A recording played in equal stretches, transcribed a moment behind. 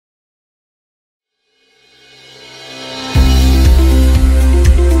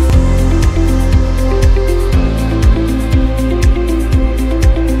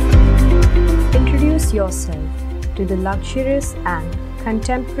luxurious and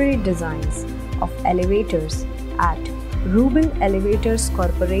contemporary designs of elevators at Rubel Elevators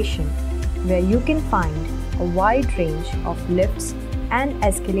Corporation, where you can find a wide range of lifts and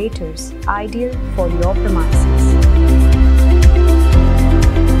escalators ideal for your premises.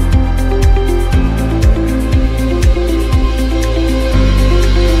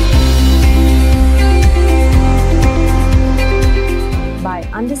 By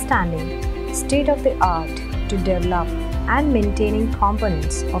understanding state-of-the-art to develop and maintaining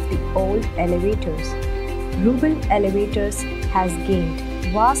components of the old elevators, Rubel Elevators has gained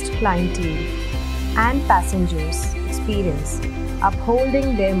vast clientele and passengers' experience,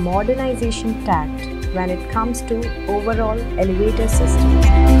 upholding their modernization tact when it comes to overall elevator systems.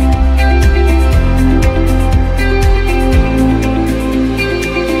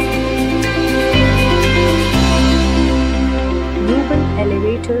 Rubel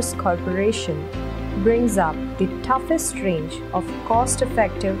Elevators Corporation brings up the toughest range of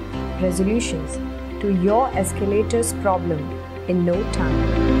cost-effective resolutions to your escalators problem in no time.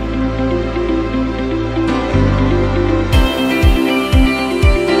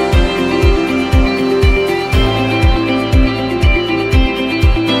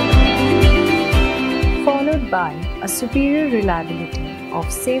 Followed by a superior reliability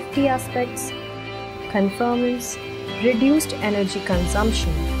of safety aspects, conformance, reduced energy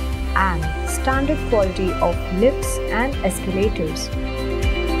consumption, and standard quality of lifts and escalators.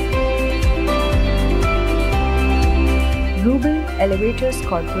 Rubel Elevators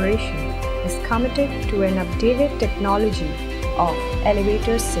Corporation is committed to an updated technology of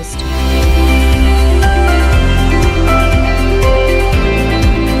elevator system.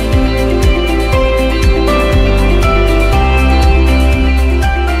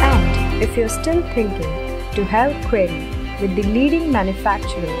 And if you're still thinking to help query with the leading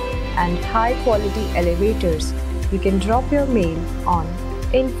manufacturer and high-quality elevators, you can drop your mail on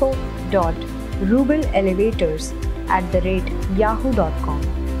info.rubelelevators@yahoo.com.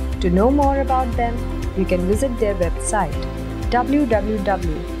 To know more about them, you can visit their website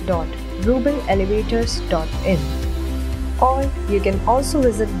www.rubelelevators.in, or you can also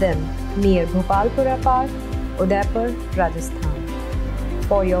visit them near Bhopalpura Park, Udaipur, Rajasthan.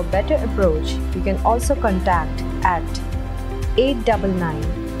 For your better approach, you can also contact at 899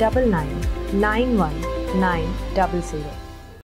 99 91900.